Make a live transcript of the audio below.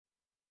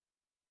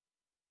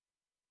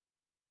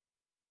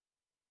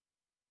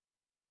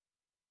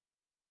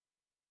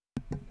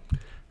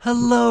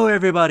Hello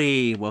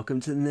everybody! Welcome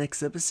to the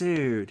next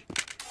episode.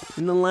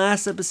 In the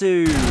last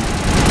episode,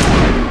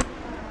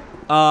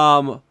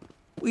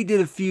 we did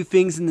a few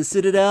things in the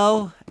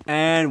Citadel,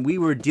 and we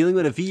were dealing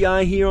with a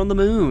VI here on the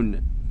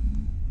moon.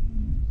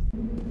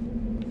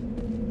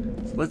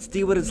 So let's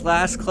deal with its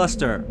last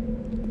cluster.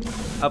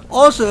 I've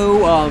also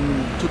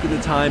taken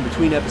the time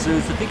between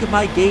episodes to think of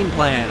my game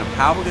plan of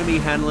how we're going to be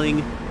handling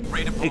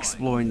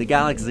exploring the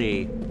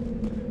galaxy,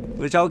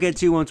 which I'll get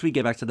to once we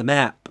get back to the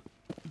map.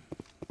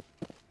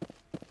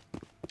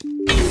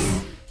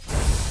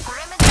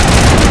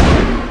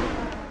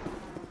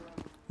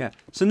 Yeah,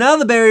 so now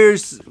the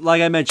barriers,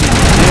 like I mentioned,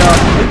 they are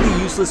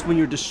completely useless when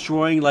you're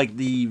destroying, like,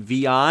 the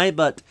VI,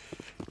 but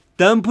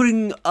them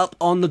putting up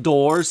on the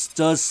doors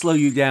does slow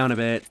you down a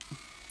bit.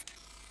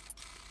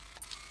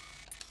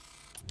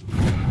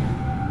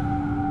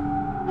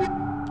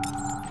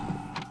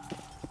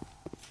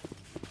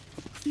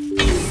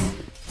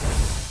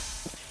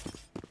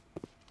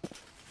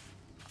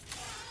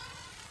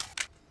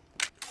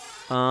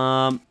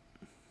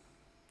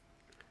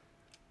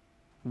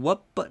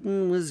 What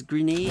button was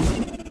grenade?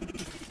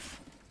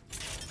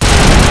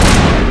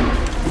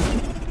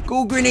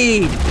 Go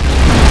grenade!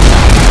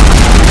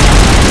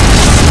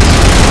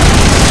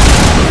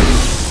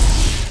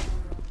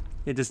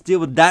 Yeah, just deal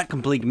with that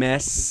complete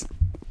mess.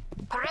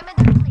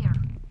 Perimeter clear.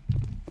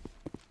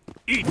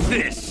 Eat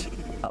this!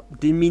 Oh,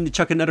 didn't mean to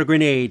chuck another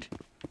grenade.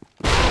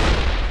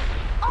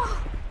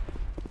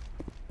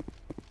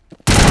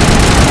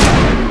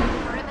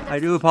 I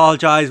do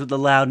apologize with the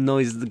loud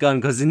noise of the gun,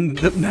 because in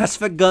the Mass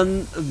Effect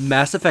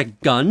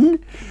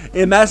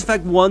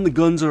 1, the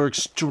guns are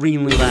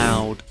extremely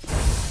loud.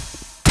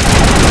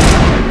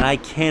 And I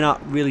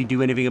cannot really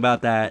do anything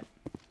about that.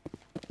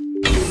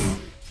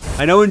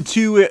 I know in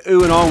 2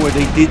 and onward,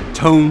 they did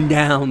tone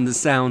down the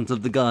sounds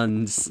of the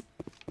guns,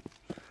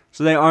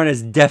 so they aren't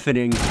as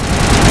deafening.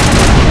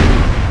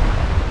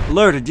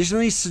 Alert,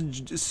 additional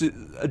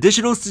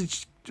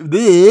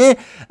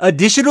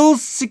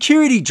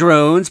security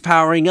drones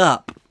powering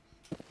up.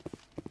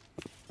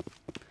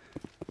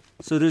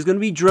 So there's going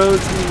to be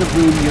drones in the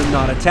room you're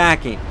not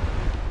attacking.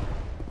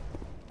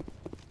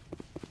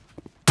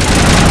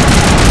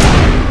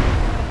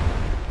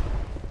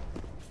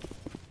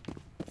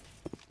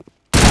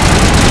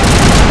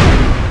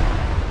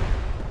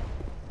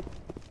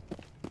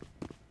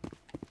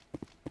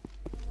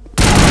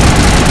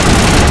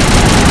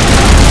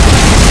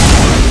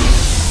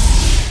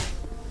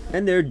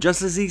 And they're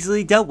just as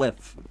easily dealt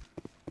with.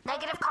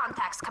 Negative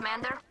contacts,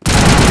 Commander.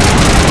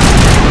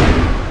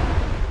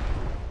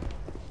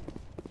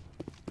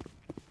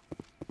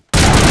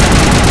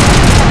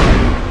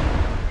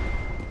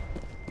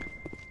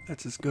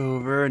 Let's just go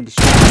over and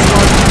destroy this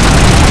one.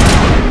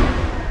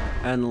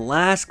 And the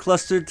last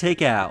cluster to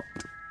take out.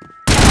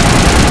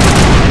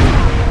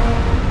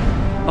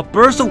 A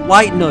burst of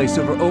white noise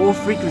over all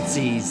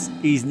frequencies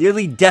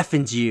nearly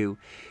deafens you.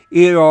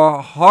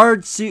 Your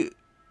hard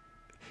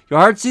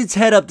suit's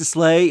head-up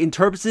display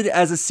interprets it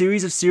as a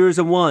series of zeros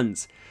and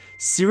ones.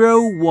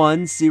 0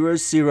 1 0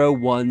 0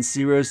 1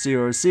 0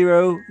 0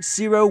 0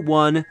 0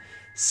 1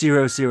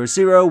 0 0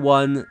 0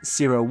 1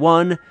 0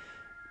 1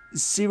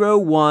 0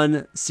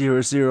 1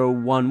 0 0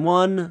 1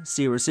 1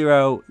 0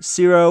 0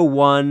 0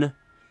 1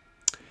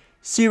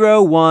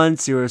 0 1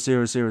 0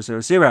 0 0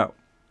 0 0.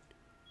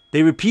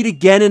 They repeat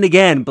again and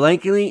again,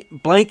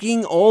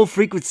 blanking all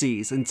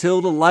frequencies until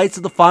the lights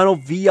of the final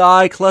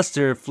VI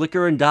cluster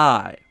flicker and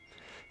die.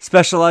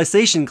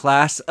 Specialization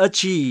class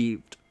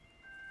achieved.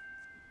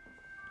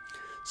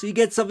 So you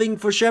get something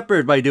for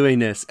Shepard by doing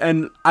this,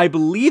 and I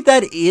believe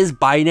that is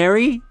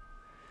binary.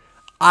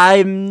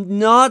 I'm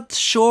not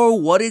sure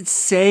what it's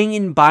saying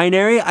in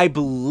binary. I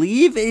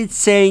believe it's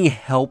saying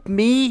help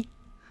me.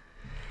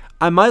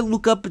 I might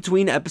look up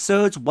between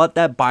episodes what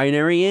that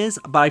binary is,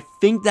 but I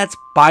think that's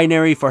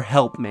binary for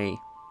help me.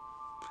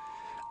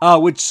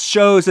 Which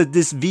shows that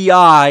this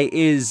VI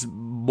is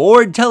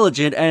more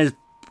intelligent and is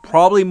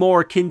probably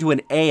more akin to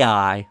an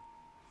AI.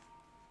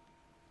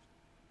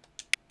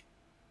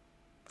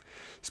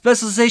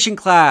 Specialization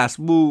class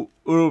will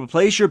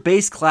replace your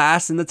base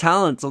class in the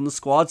talents on the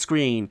squad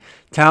screen.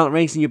 Talent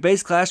ranks in your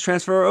base class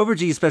transfer over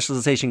to your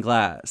specialization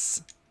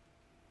class.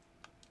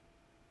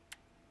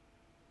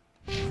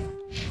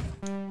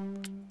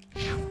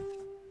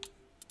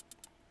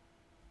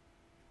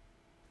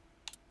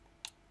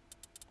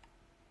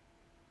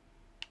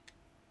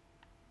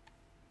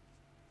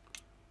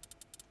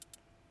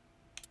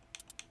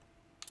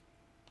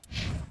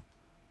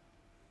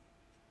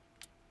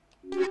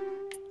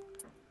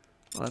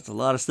 Well, that's a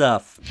lot of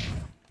stuff.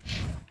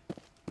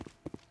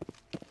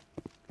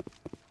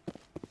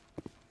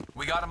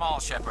 We got them all,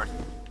 Shepard.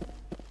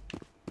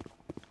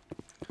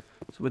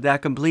 So with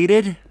that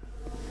completed,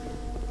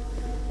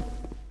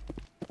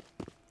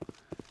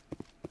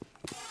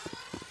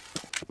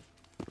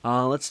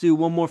 let's do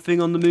one more thing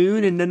on the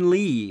moon and then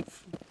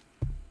leave.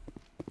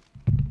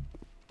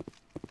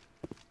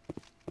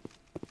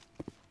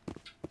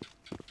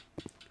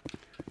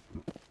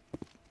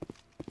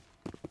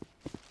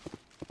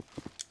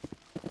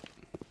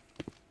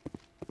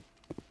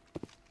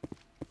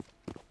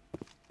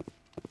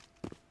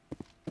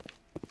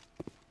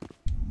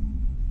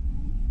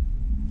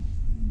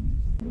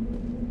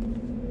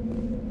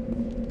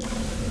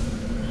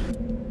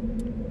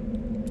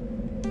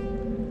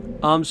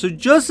 So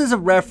just as a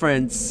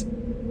reference,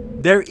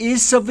 there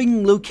is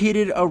something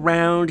located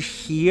around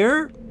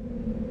here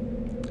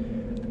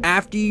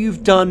after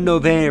you've done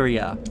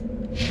Novaria,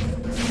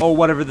 or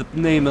whatever the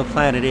name of the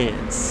planet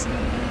is.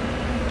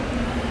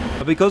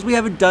 But because we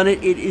haven't done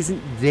it, it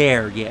isn't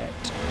there yet.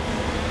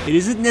 It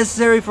isn't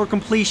necessary for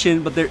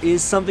completion, but there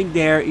is something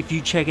there if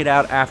you check it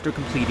out after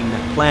completing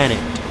that planet.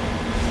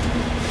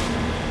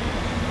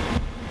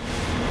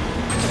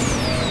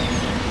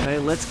 Okay,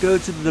 let's go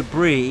to the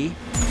debris.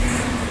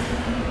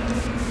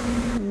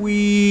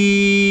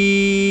 Whee!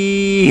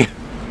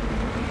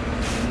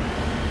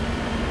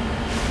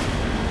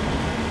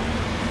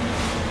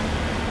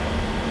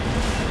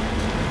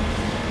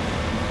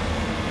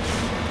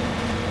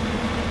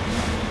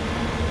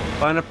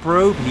 Find a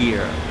probe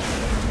here.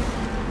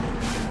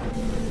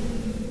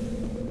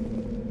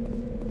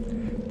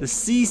 The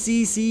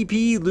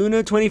CCCP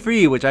Luna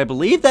 23, which I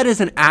believe that is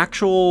an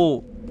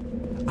actual...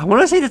 I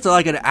want to say that's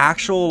like an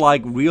actual,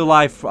 like,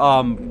 real-life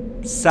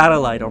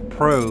satellite or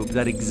probe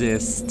that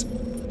exists.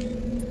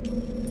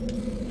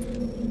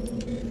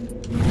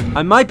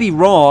 I might be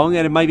wrong,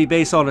 and it might be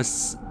based on a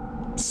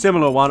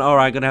similar one.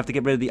 Alright, gonna have to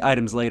get rid of the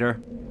items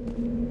later.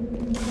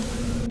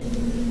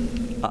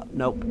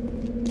 Nope.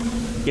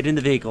 Get in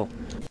the vehicle.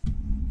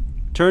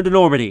 Turn to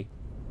Normandy.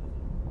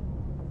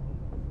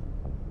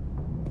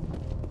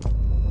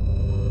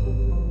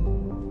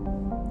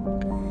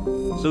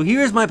 So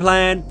here's my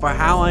plan for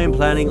how I am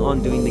planning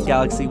on doing the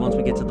galaxy once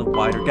we get to the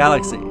wider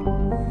galaxy.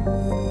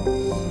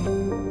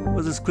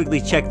 We'll just quickly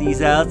check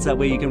these out so that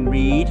way you can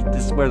read.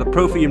 This is where the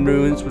Prothean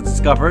ruins was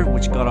discovered,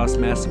 which got us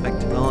Mass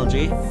Effect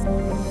technology.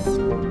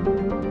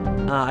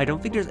 I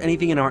don't think there's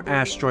anything in our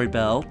asteroid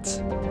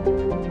belt.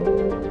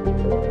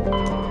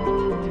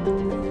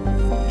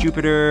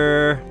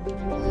 Jupiter.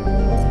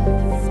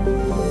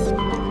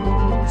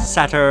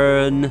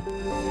 Saturn.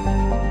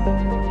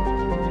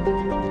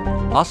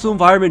 Also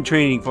environment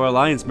training for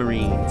Alliance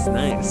Marines.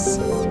 Nice.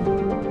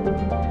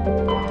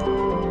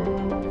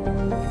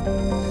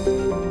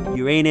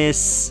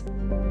 Uranus,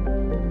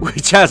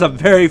 which has a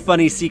very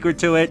funny secret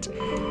to it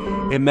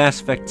in Mass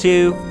Effect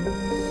 2.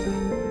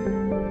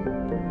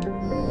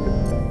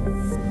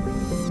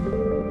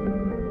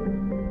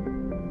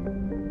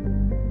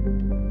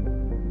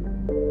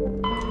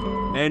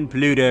 And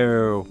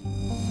Pluto.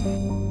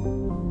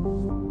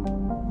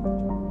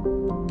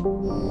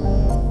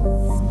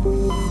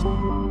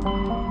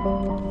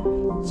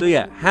 So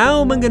yeah,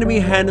 how am I going to be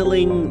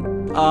handling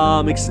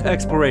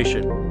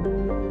exploration?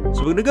 So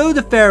we're going to go to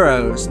the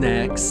Pharaohs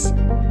next.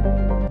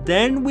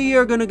 Then we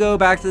are going to go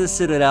back to the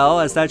Citadel,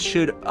 as that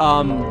should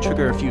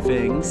trigger a few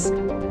things.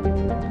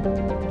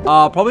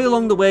 Probably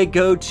along the way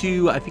go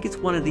to, I think it's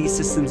one of these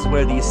systems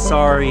where the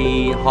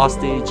Asari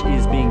hostage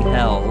is being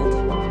held.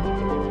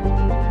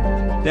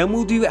 Then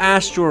we'll do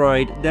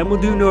Asteroid, then we'll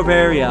do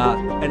Novaria,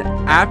 and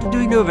after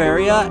doing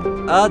Novaria,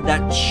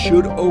 that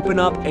should open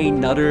up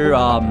another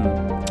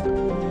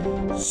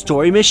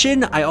story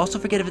mission. I also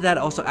forget if that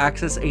also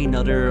access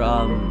another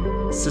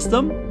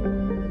system,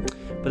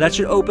 but that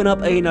should open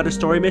up another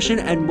story mission,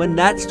 and when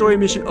that story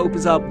mission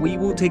opens up, we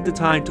will take the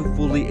time to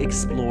fully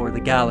explore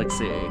the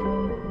galaxy.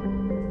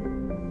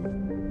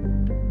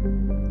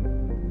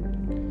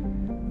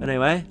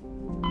 Anyway,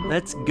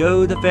 let's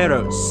go to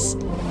Pharaohs.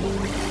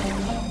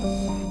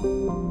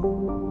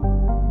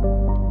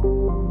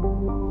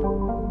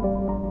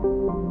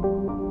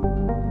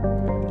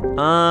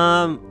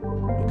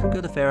 We could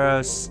go to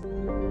Pharaohs.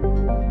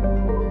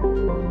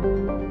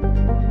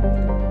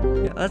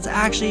 Yeah, let's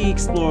actually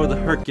explore the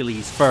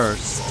Hercules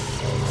first.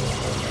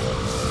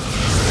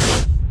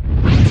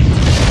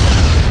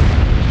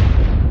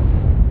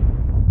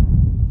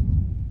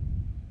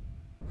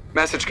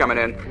 Message coming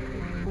in.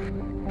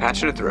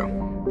 Patching it through.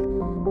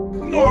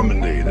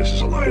 Normandy, this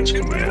is Alliance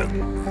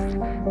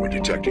Command. We're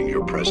detecting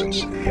your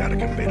presence in the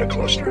Attican Beta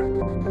Cluster.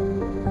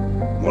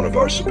 One of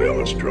our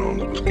surveillance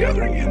drones was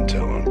gathering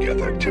intel on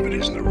Geth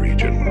activities in the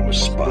region when it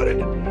was spotted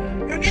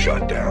and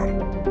shot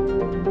down.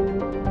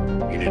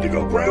 You need to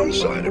go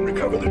groundside and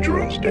recover the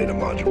drone's data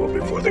module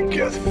before the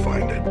Geth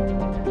find it.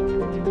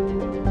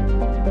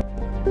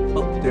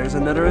 Oh, there's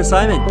another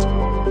assignment.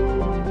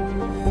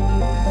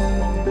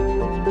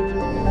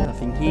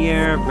 Nothing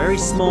here. Very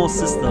small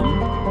system.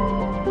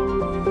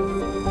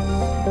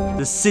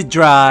 The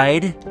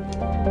Sidride.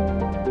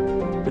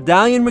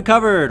 Medallion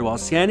recovered. While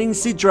scanning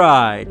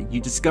Sidride,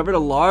 you discovered a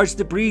large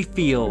debris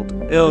field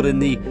in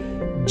the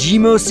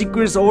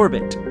geosynchronous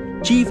orbit.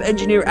 Chief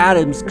Engineer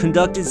Adams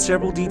conducted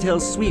several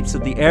detailed sweeps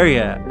of the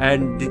area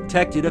and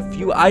detected a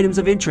few items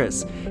of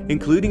interest,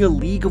 including a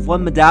League of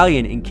One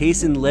medallion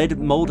encased in lead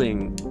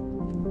molding.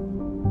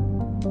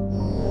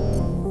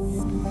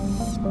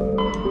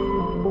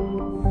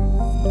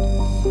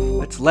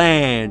 Let's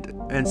land,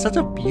 and such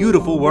a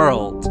beautiful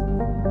world.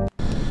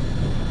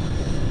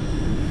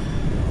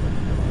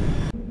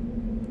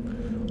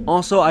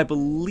 Also, I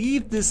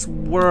believe this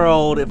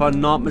world, if I'm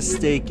not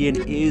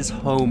mistaken, is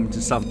home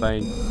to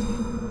something.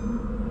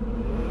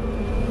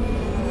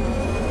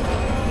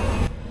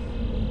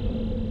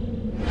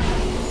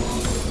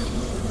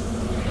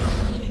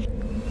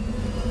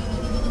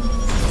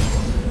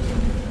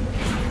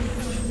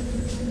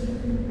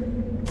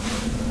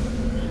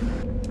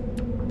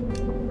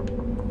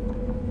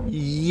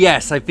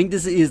 Yes, I think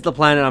this is the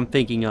planet I'm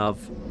thinking of.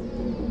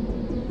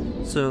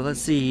 So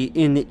let's see,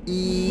 in the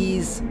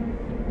ease.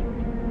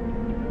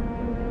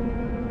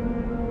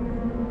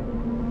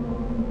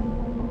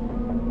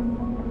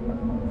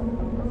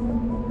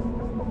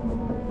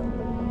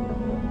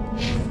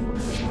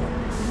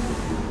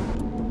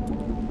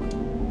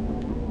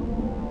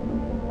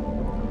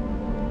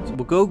 So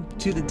we'll go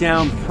to the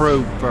down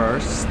probe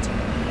first.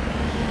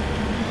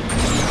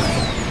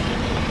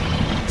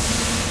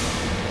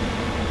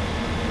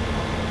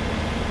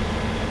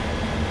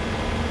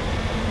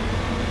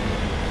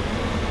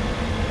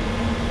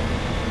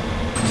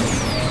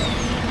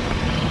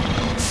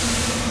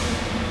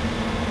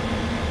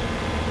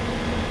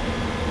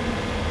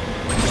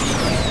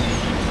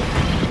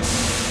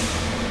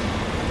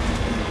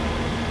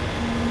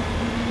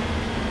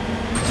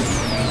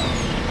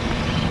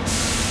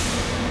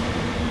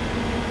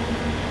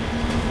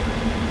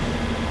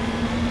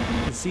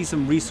 See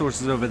some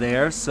resources over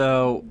there,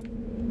 so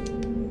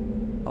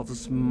I'll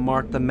just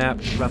mark the map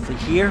roughly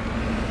here.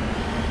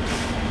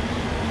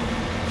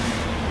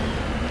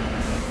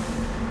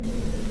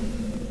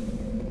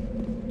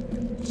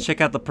 Let's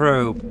check out the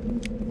probe.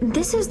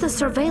 This is the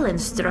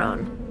surveillance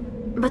drone.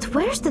 But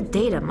where's the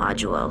data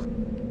module?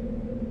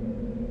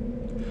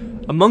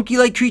 A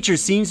monkey-like creature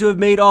seems to have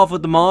made off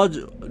with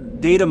the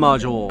data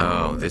module.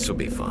 Oh, this will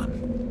be fun.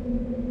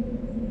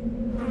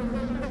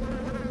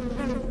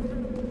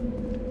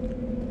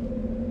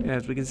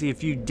 As we can see a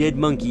few dead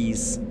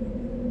monkeys.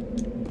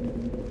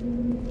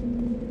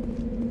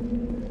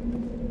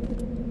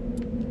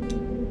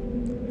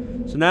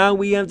 So now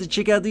we have to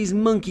check out these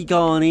monkey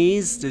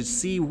colonies to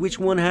see which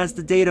one has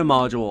the data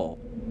module.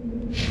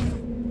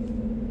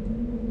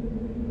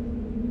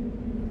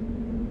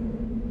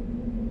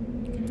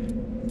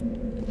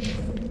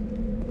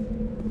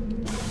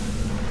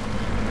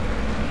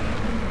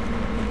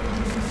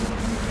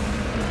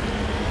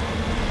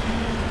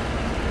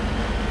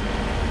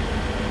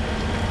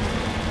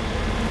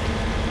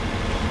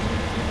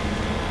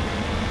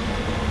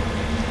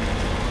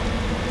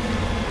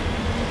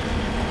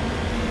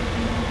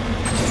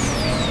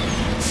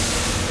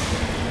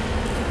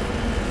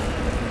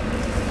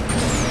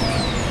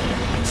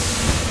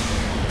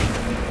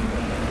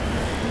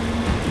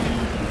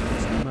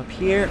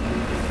 Here.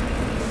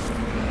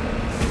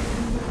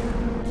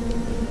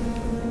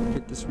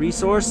 Get this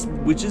resource,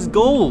 which is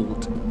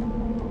gold.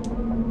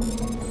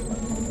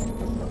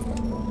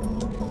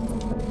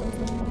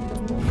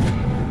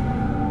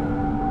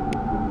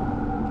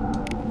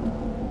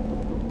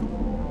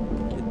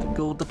 Get the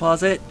gold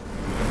deposit.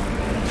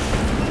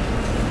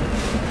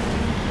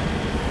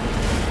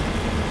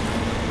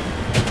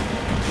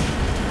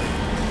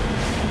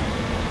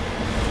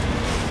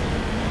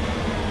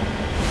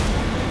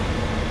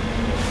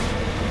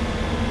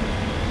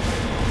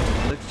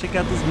 Check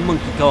out this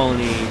monkey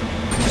colony.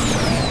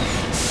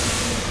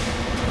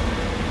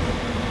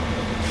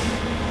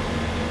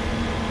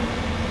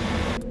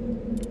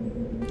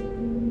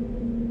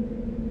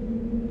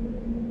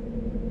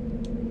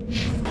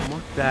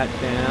 Mark that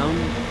down.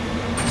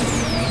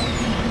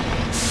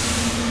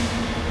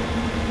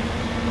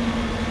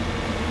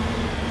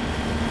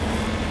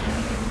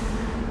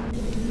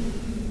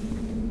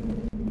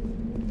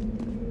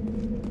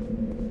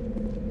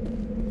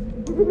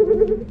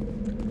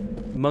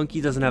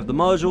 Monkey doesn't have the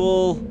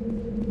module.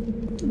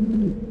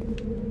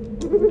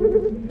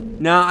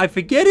 Now, I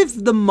forget if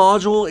the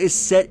module is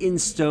set in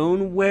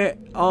stone where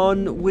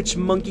on which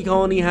monkey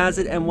colony has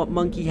it and what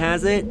monkey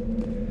has it,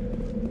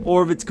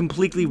 or if it's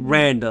completely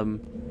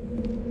random.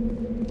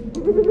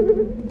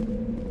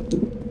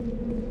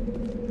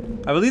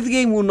 I believe the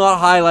game will not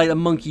highlight a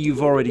monkey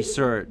you've already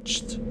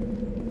searched.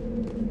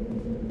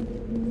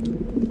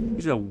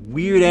 These are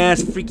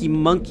weird-ass freaky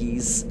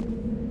monkeys.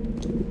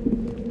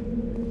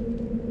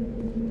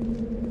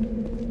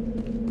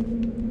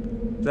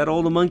 Is that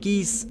all the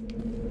monkeys?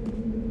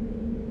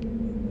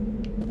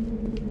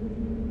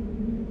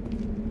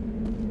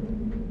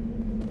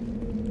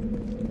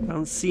 I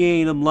don't see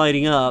any of them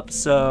lighting up,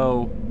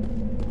 so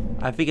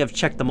I think I've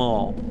checked them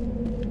all.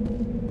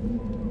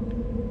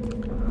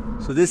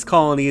 So this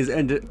colony has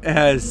ended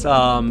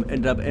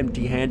up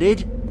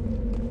empty-handed.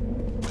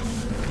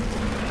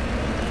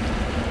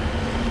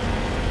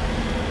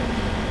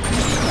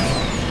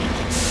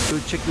 Go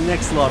check the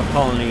next lot of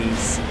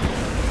colonies.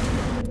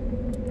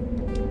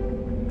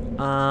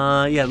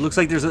 Yeah, it looks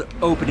like there's an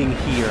opening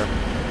here.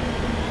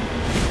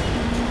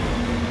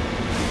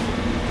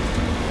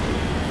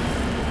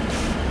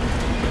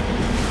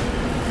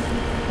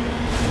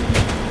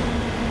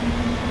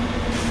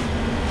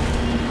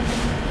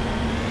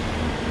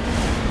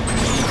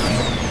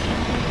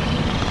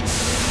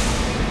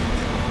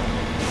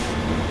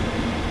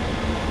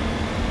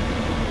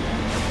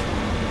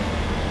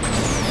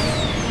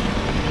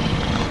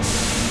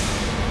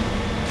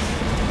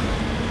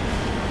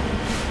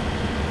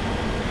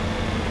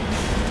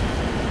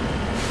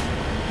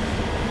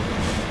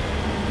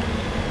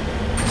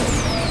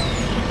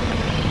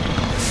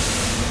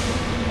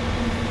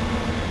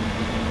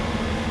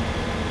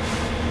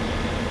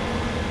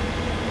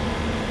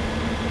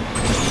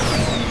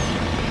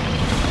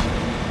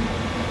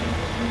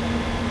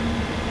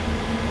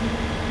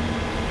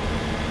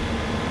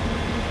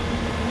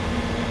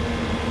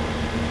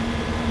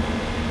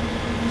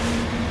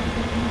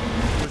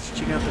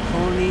 checking out the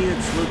colony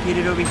that's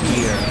located over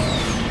here.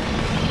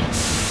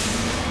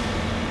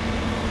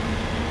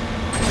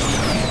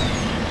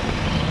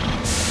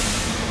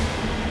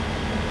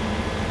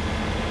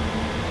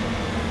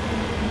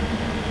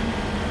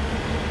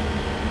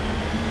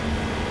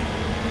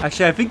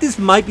 Actually, I think this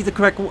might be the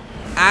correct one.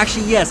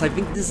 Actually, yes, I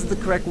think this is the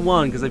correct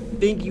one, because I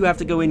think you have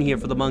to go in here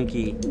for the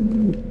monkey.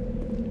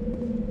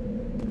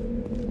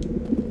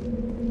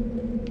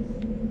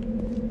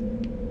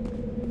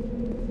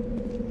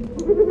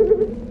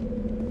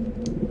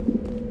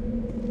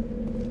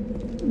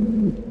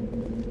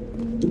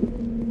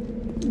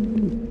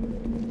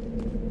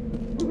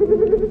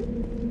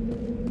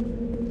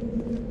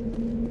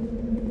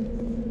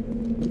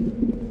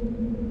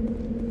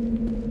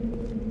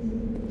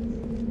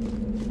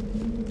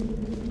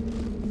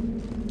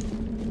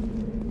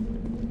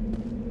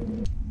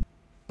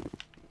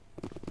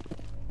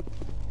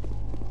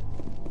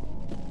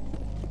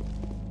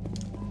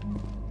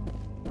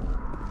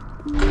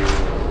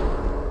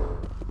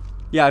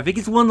 Yeah, I think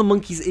it's one of the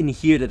monkeys in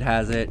here that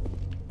has it.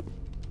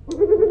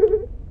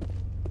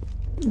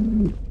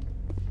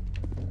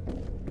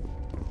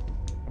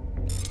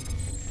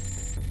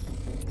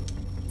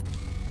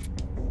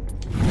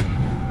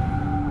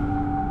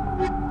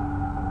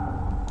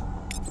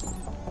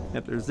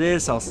 Yep, there's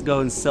this. I'll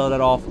go and sell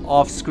that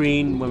off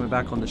screen when we're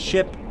back on the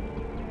ship.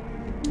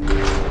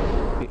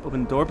 Okay,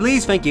 open the door,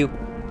 please. Thank you.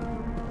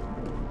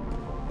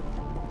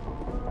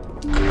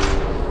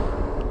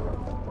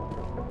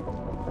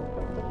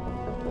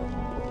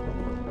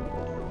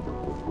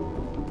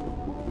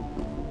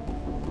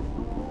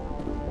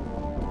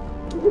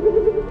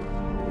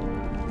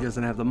 He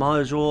doesn't have the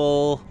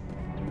module.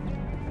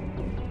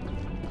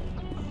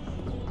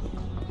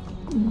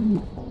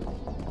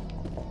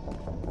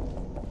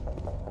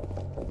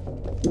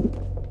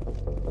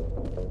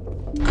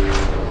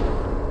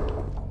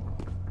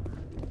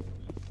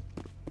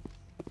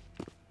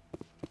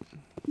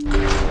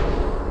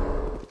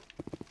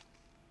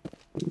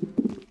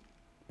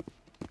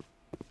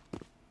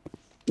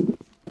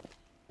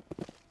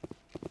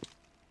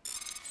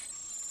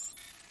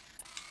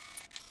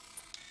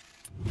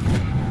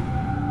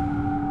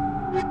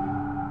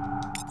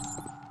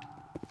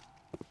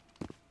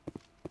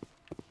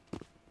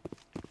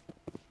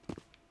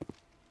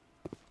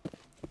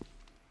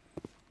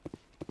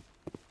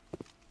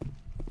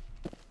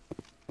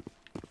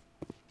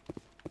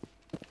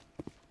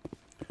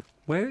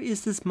 Where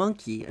is this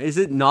monkey? Is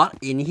it not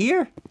in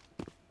here?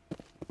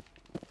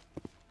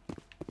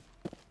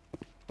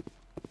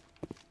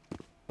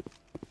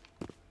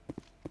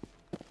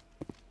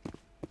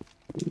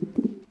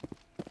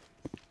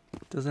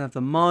 Doesn't have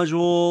the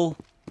module.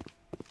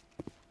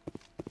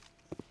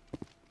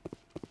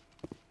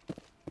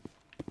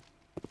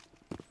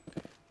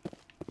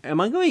 Am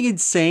I going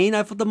insane?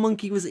 I thought the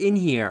monkey was in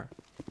here.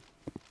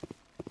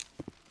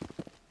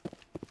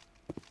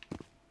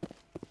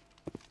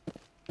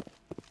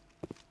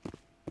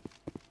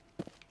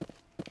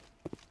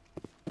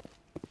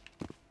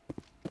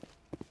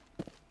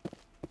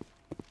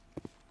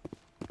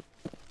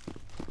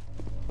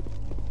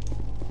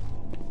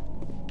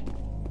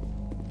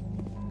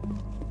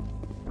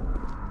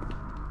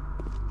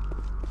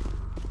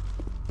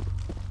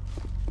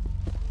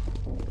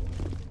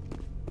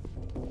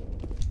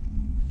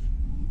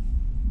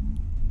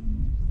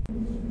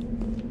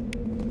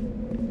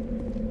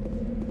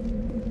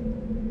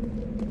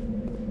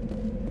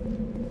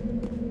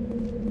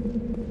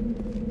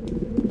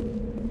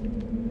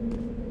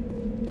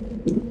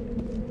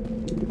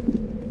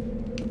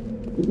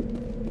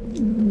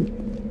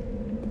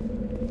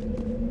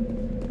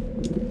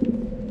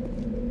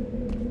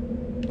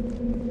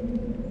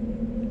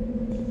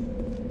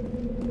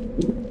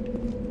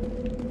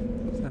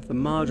 The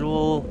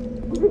module.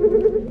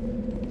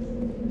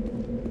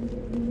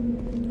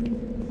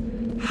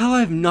 How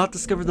I've not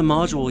discovered the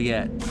module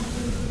yet?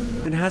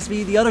 It has to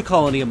be the other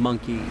colony of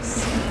monkeys.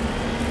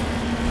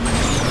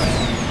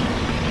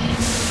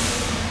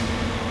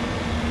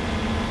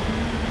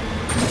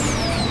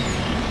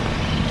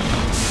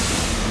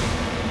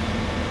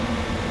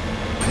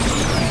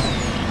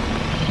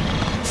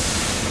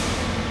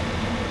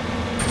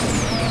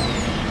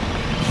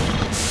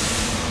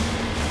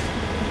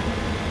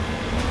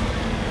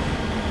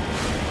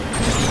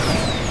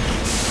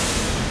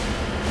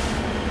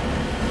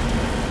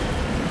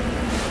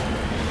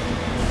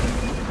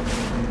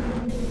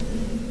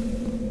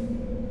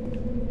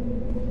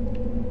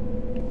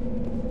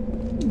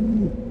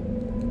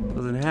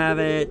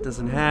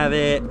 Doesn't have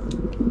it.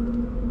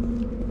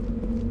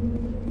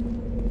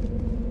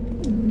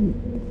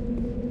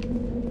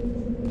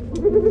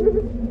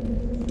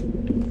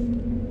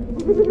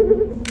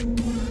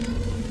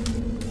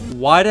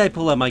 Why did I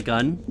pull out my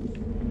gun?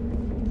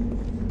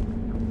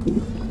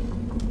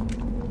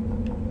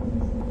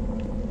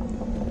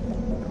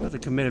 I'm about to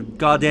commit a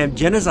goddamn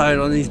genocide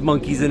on these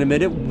monkeys in a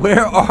minute.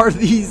 Where are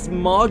these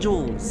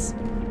modules?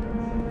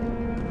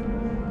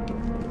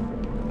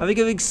 I think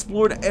I've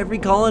explored every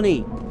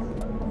colony.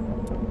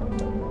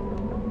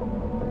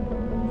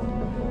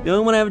 The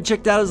only one I haven't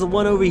checked out is the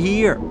one over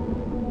here.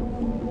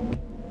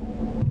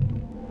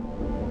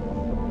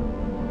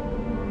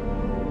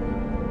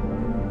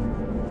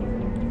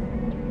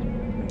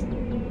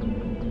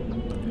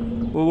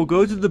 Well, we'll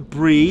go to the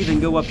breathe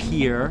and go up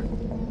here.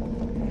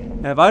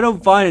 And if I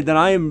don't find it, then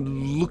I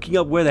am looking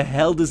up where the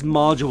hell this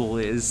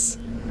module is.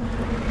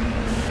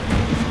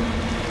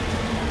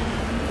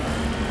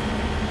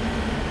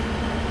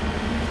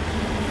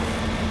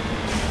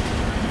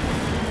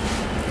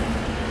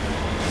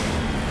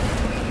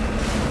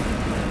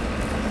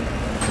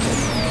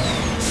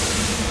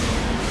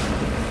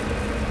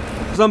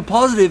 Because I'm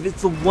positive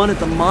it's the one at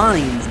the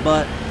mines,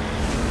 but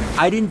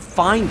I didn't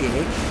find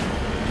it.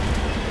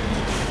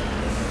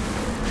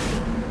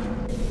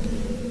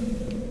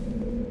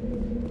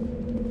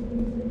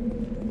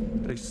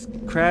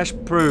 Crash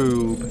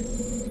probe.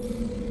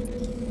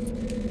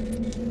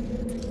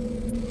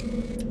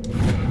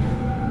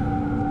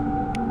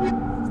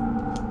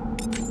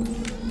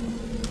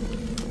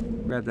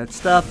 Grab that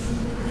stuff.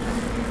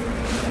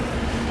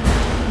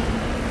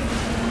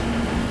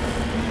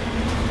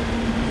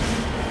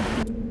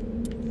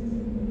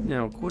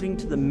 Now, according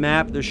to the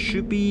map, there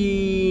should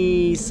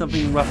be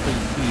something roughly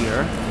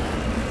here.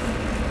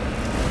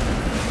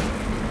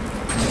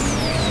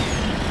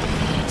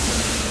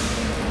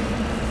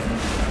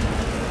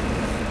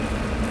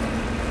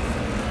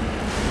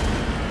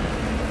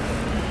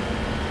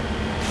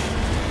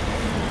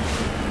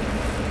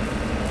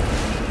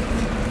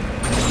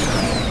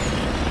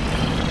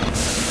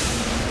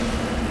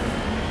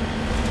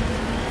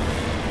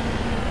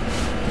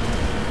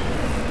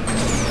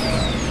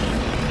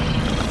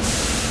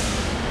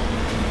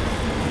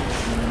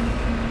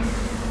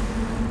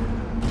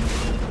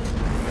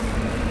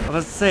 I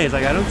was about to say, it's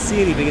like I don't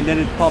see anything, and then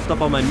it popped up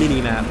on my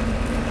mini-map.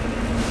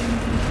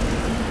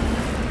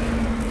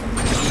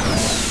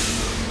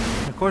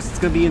 Of course, it's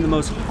going to be in the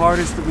most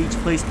hardest to reach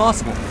place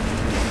possible.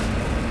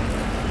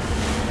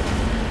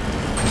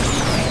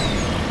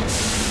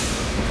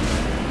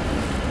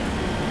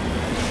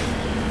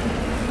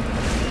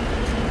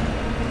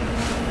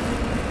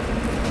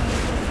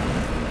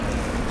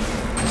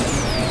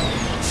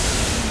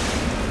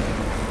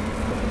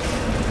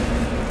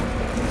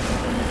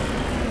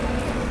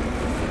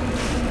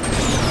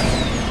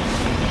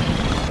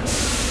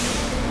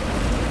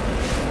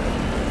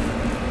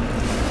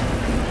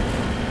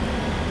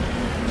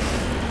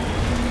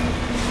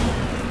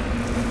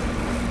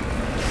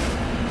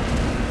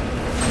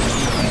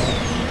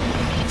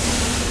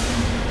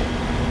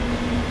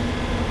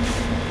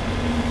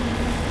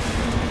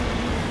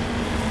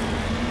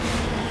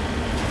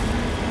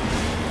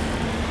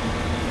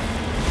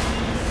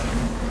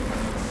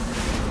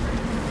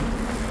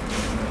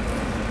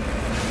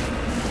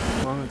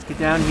 Get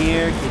down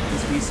here, get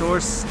this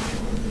resource.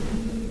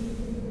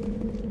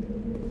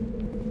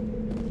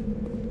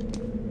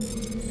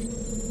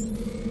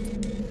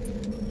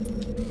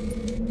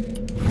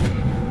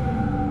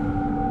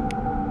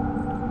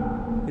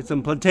 Get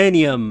some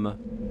plutonium.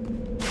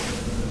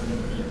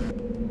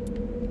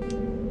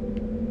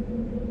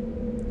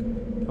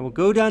 And we'll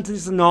go down to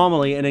this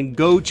anomaly and then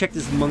go check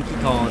this monkey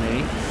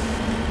colony.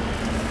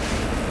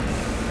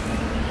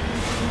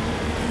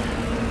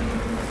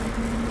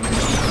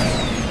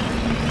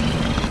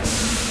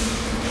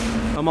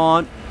 Come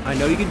on. I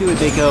know you can do it,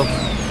 Dako.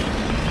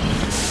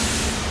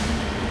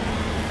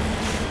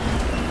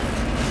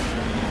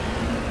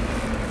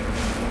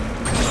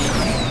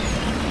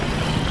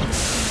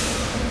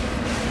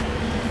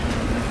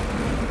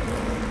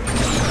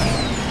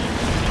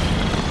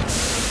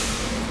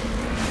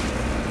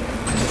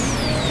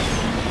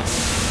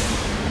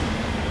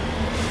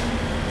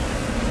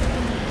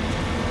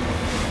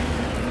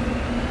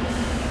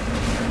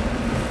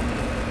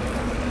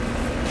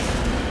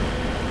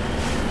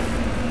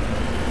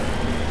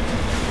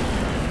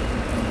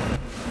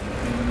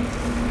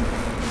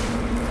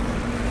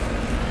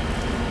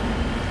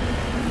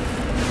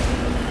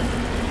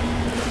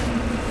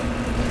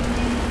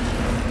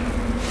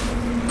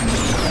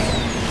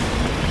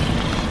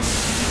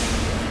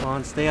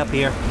 Stay up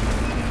here.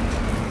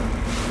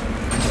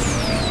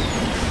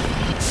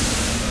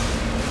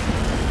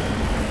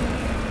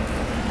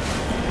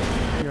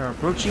 We are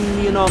approaching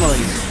the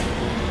anomalies.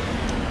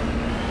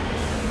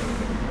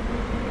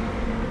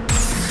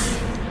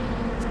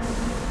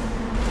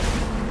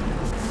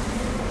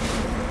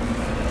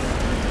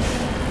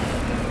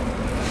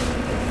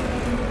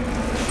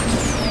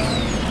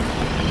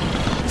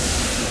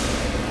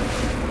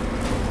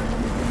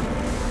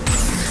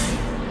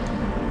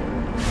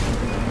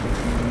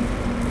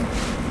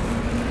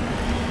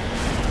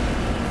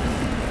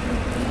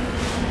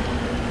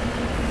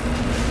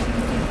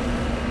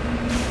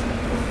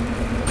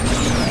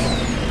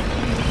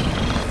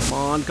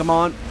 Come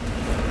on.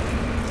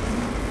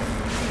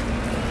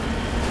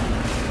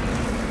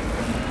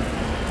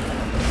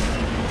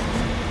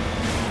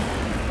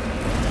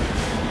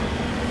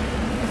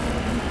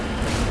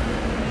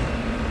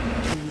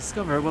 We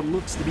discover what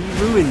looks to be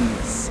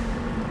ruins.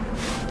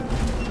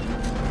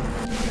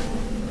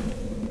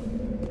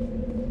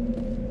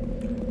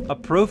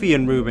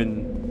 Prothean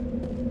Reuben.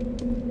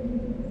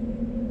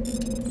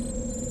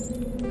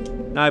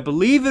 Now, I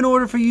believe in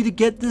order for you to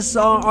get this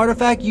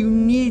artifact, you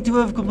need to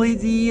have completed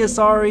the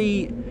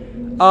Asari,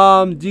 the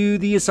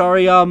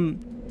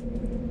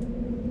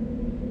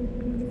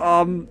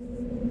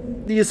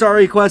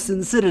Asari quest in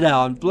the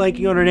Citadel. I'm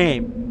blanking on her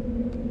name.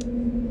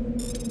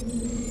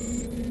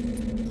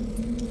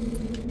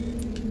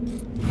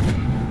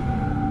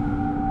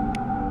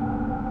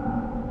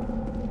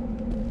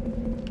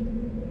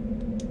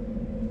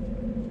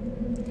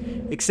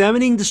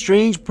 Examining the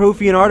strange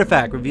Prothean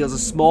artifact reveals a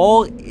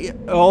small,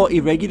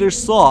 irregular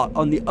slot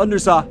on the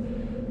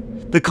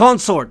underside. The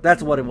consort,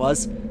 that's what it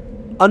was.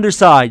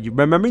 Underside.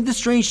 Remembering the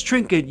strange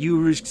trinket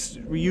you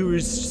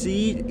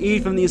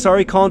received from the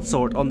Asari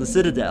consort on the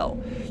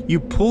Citadel, you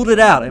pulled it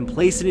out and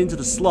placed it into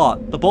the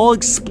slot. The ball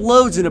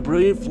explodes in a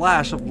brilliant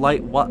flash of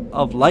white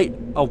light,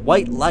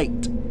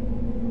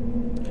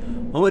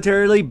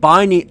 momentarily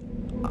blinding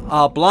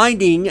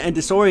and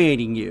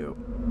disorienting you.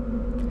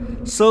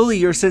 Slowly,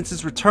 your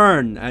senses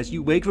return as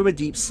you wake from a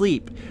deep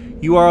sleep.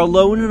 You are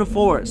alone in a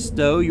forest,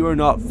 though you are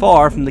not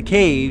far from the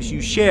caves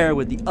you share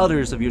with the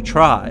others of your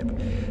tribe.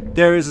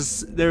 There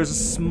is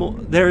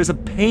a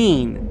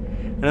pain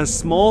and a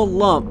small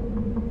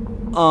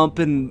lump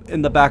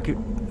in the back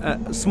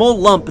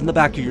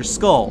of your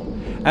skull,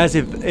 as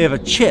if a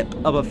chip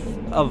of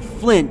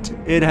flint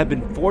it had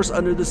been forced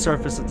under the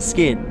surface of the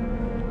skin.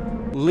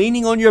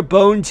 Leaning on your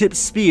bone-tipped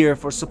spear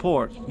for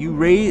support, you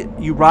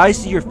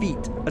rise to your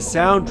feet. A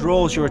sound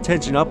draws your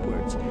attention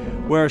upwards,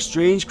 where a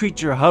strange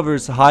creature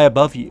hovers high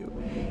above you.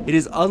 It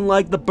is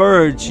unlike the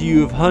birds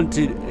you have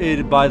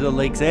hunted by the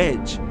lake's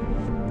edge.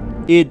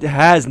 It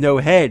has no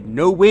head,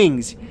 no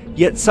wings,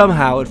 yet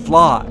somehow it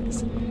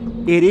flies.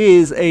 It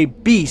is a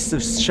beast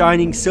of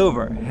shining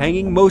silver,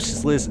 hanging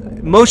motionless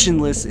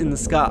in the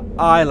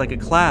sky like a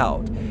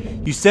cloud.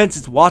 You sense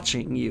it's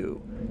watching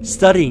you,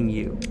 studying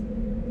you.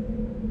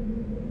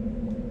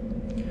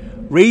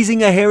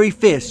 Raising a hairy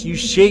fist, you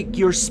shake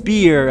your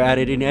spear at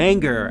it in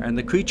anger, and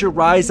the creature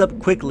rises up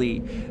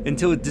quickly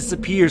until it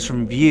disappears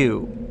from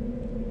view.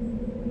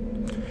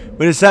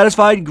 With a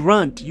satisfied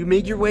grunt, you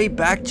make your way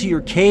back to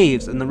your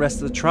caves and the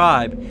rest of the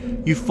tribe.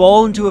 You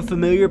fall into a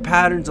familiar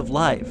patterns of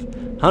life.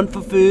 Hunt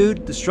for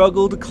food, the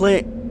struggle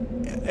to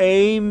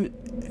aim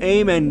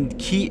and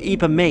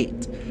keep a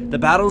mate. The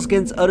battles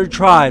against other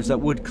tribes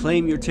that would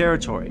claim your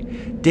territory.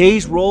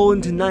 Days roll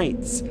into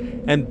nights,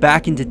 and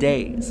back into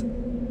days.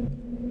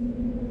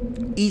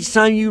 Each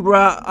time you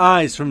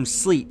rise from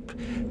sleep,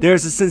 there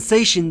is a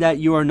sensation that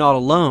you are not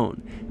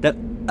alone,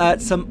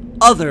 that some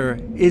other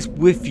is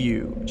with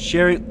you,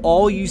 sharing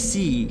all you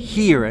see,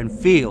 hear, and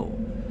feel.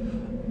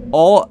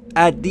 All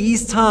at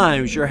these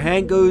times, your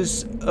hand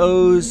owes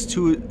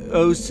to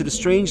the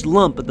strange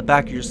lump at the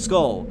back of your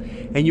skull,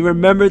 and you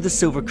remember the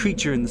silver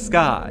creature in the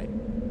sky.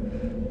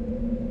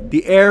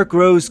 The air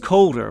grows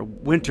colder.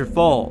 Winter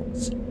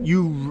falls.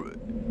 You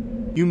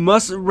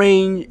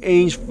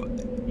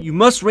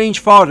must range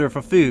farther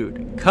for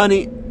food,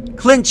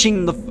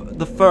 clenching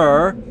the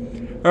fur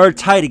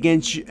tight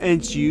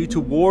against you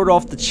to ward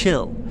off the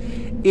chill.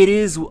 It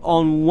is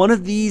on one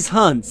of these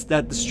hunts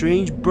that the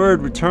strange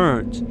bird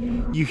returns.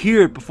 You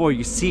hear it before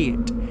you see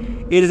it.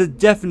 It is a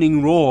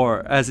deafening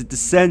roar as it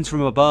descends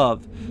from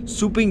above,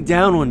 swooping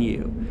down on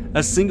you.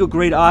 A single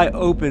great eye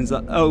opens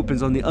on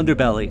the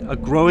underbelly, a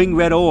growing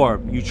red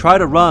orb. You try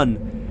to run,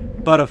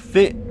 but a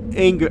finger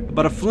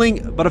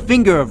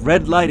of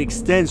red light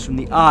extends from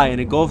the eye and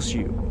engulfs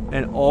you,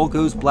 and all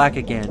goes black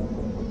again.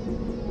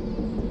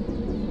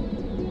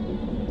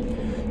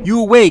 You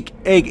awake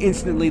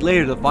instantly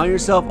later to find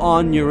yourself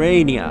on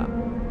Urania.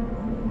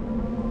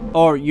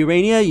 Or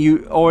Urania?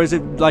 Or is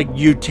it like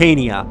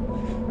Utania?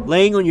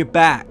 Laying on your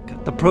back,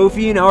 the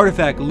Prothean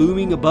artifact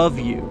looming above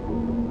you.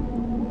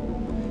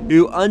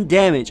 You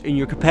undamaged and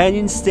your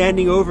companions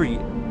standing over you.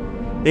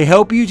 They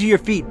help you to your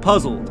feet,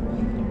 puzzled.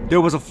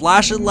 There was a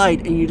flash of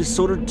light and you just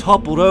sort of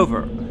toppled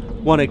over,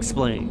 one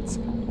explains.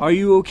 Are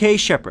you okay,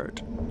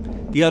 Shepard?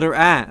 The other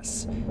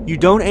asks. You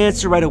don't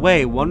answer right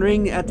away,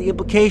 wondering at the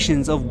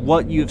implications of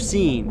what you have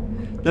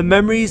seen. The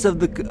memories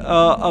of a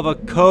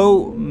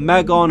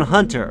Co-Magon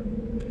hunter,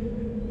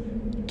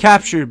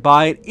 captured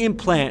by an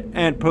implant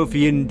and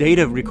Prothean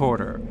data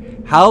recorder.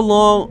 How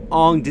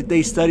long did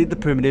they study the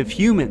primitive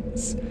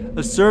humans,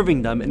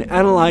 observing them and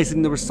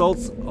analyzing the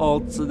results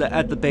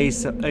at the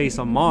base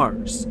on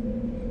Mars?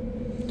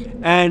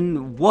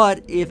 And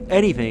what, if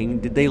anything,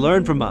 did they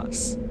learn from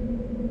us?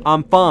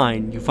 I'm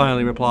fine, you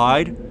finally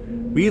replied.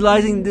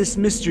 Realizing this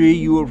mystery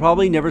you will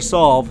probably never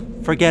solve,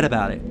 forget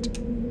about it.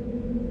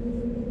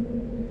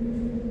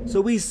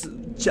 So we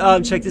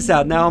check this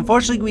out. Now,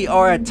 unfortunately, we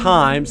are at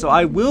time, so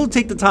I will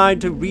take the time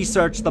to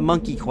research the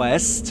monkey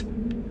quest.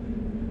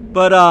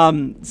 But,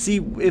 see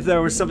if there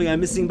was something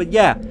I'm missing. But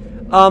yeah,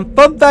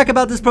 fun fact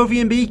about this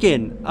Prothean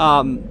beacon.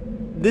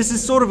 This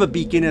is sort of a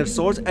beacon of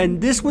sorts,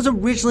 and this was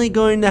originally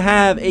going to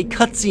have a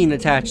cutscene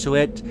attached to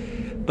it,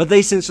 but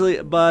they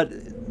simply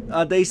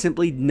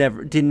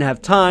never didn't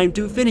have time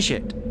to finish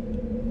it.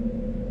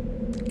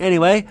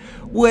 Anyway,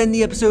 we'll end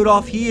the episode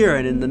off here,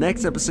 and in the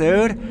next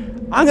episode,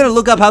 I'm gonna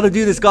look up how to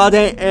do this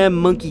goddamn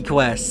monkey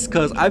quest,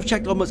 because I've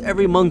checked almost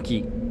every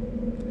monkey.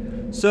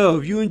 So,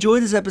 if you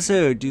enjoyed this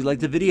episode, do like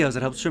the videos,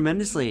 it helps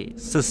tremendously.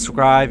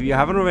 Subscribe if you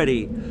haven't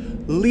already.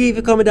 Leave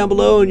a comment down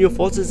below on your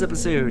thoughts on this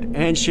episode,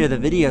 and share the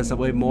videos, that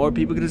way more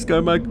people can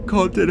discover my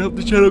content and help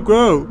the channel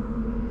grow.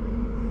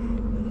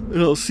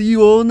 And I'll see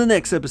you all in the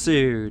next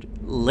episode.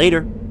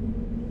 Later.